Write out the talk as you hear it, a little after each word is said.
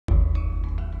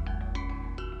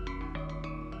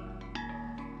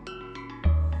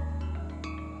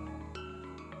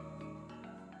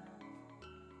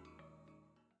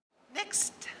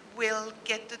next, we'll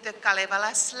get to the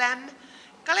Kalevala Slam.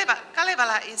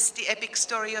 Kalevala is the epic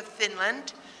story of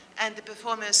Finland, and the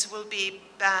performers will be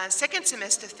second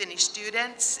semester Finnish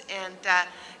students. And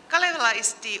Kalevala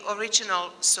is the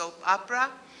original soap opera,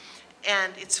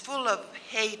 and it's full of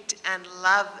hate and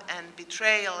love and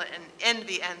betrayal and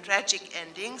envy and tragic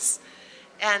endings.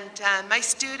 And my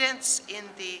students in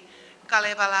the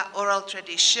Kalevala oral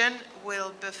tradition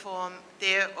will perform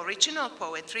their original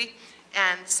poetry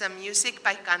and some music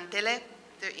by Kantele,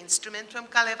 the instrument from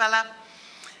Kalevala,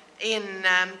 in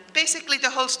basically the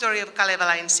whole story of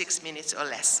Kalevala in 6 minutes or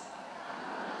less.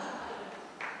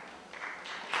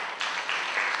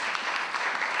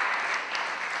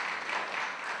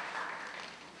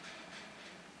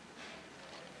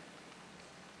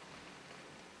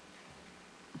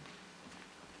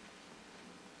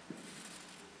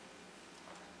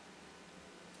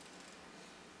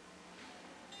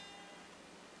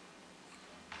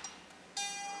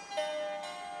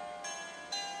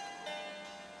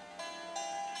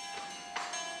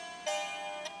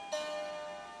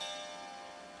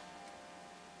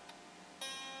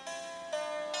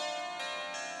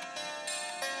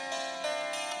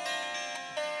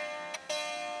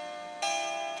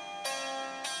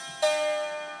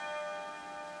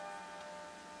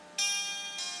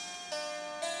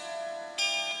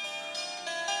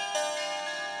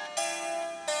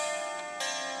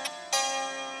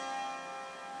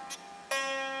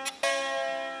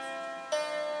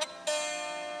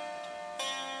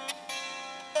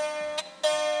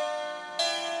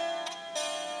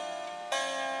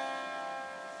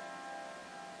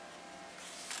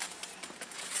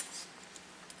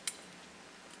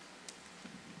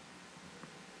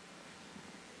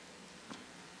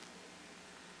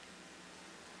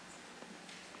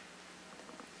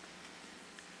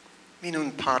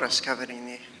 Minun paras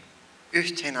kaverini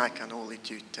yhteen aikaan oli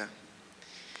tyttö.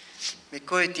 Me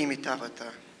koetimme tavata,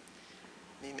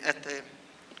 niin ettei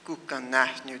kukaan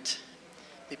nähnyt.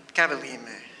 Me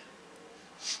kävelimme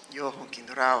johonkin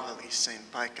rauhalliseen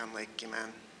paikkaan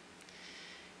leikkimään.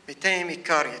 Me teimme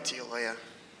karjatiloja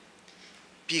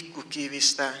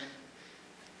pikkukivistä,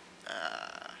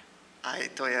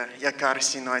 aitoja ja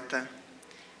karsinoita,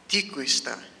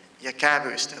 tikuista ja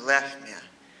kävyistä lehmiä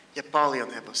ja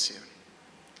paljon hevosia.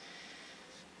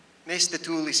 Meistä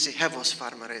tulisi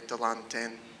hevosfarmareita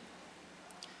lanteen.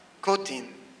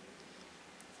 Kotiin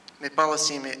me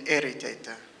palasimme eri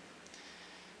teitä.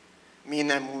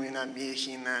 Minä muina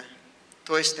miehinä,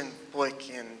 toisten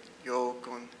poikien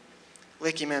joukon,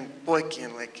 leikimme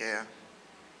poikien lekeä.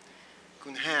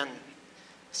 Kun hän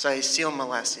sai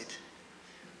silmälasit,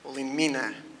 olin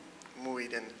minä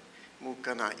muiden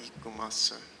mukana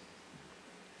ikkumassa.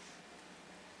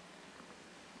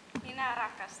 Minä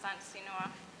rakastan sinua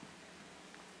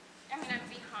ja minä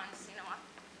vihaan sinua.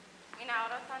 Minä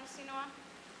odotan sinua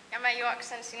ja mä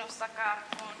juoksen sinusta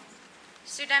karkuun.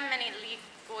 Sydämeni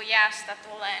liikkuu jäästä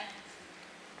tuleen.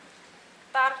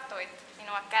 Tarttuit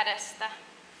minua kädestä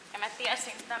ja mä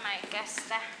tiesin, että tämä ei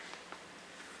kestä.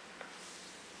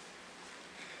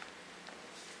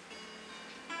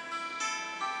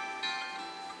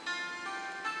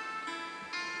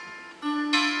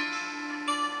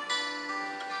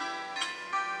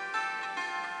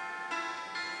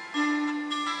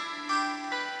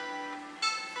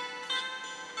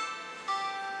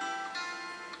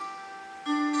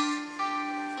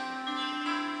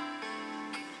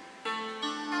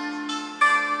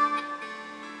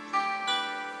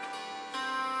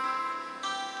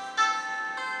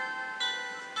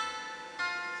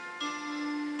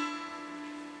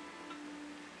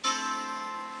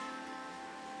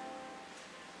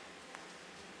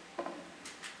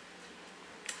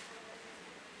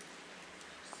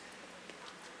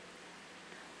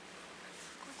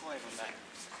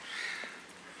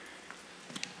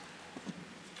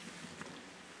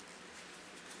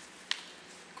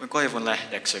 Kuin koivun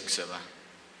lehdeksi syksyllä,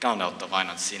 kauneutta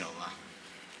vainan sinulla.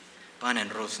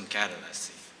 Panen ruusun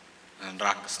kädellesi, olen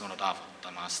rakastunut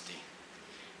avuttomasti.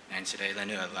 Näin sitä eilen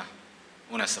yöllä,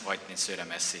 unessa voitin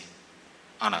sydämesi,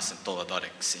 anna sen tulla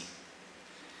todeksi.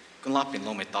 Kun Lapin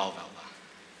lumi talvella,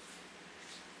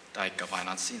 taikka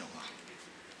vainan sinulla,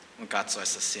 mun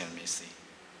katsoessa silmiisi,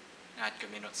 näetkö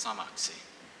minut samaksi?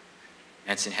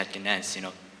 Ensin hetken näin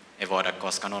sinut, ei voida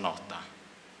koskaan unohtaa.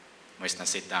 Muistan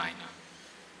sitä aina.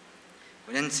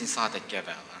 Kun ensin saate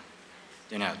keväällä,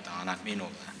 tynäyttää annat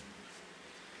minulle.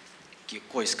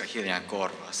 Kuiska hiljaa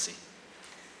korvasi,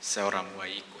 seuraa mua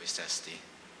ikuisesti.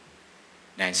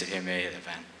 Näin se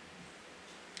hymyilevän.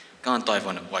 Kaan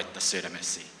toivon voittaa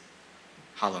sydämesi,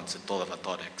 haluan se tuleva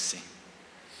todeksi.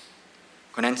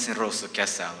 Kun ensin ruusu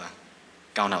kesällä,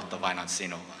 Kauneutta vainaan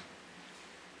sinulla.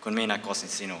 Kun minä kosin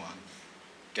sinua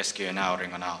keskiyön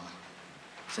auringon alla,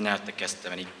 se näytti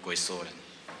kestävän ikuisuuden.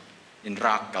 Niin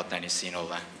rakkauteni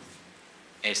sinulle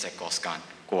ei se koskaan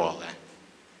kuole.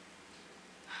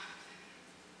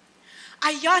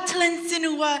 Ajattelen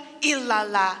sinua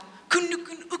illalla, kun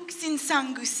nukun yksin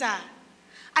sangussa.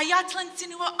 Ajattelen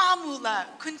sinua aamulla,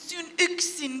 kun syön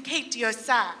yksin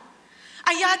keittiössä.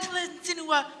 Ajattelen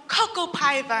sinua koko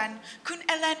päivän, kun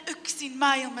elän yksin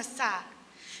maailmassa.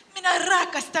 Minä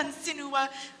rakastan sinua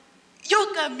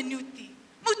joka minuutti,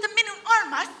 mutta minun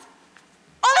armas,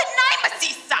 olen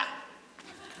naimisissa.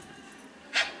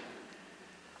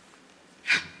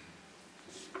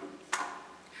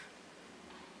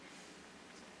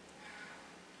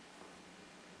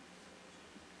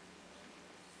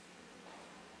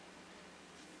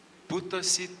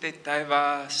 Putositte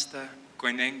taivaasta,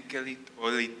 kuin enkelit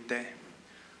olitte,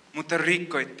 mutta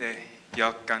rikkoitte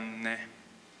jalkanne.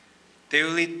 Te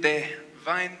olitte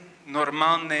vain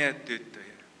normaaleja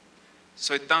tyttöjä.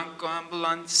 Soitanko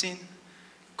ambulanssin,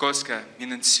 koska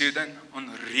minun sydän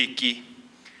on rikki.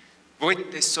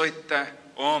 Voitte soittaa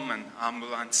oman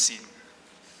ambulanssin.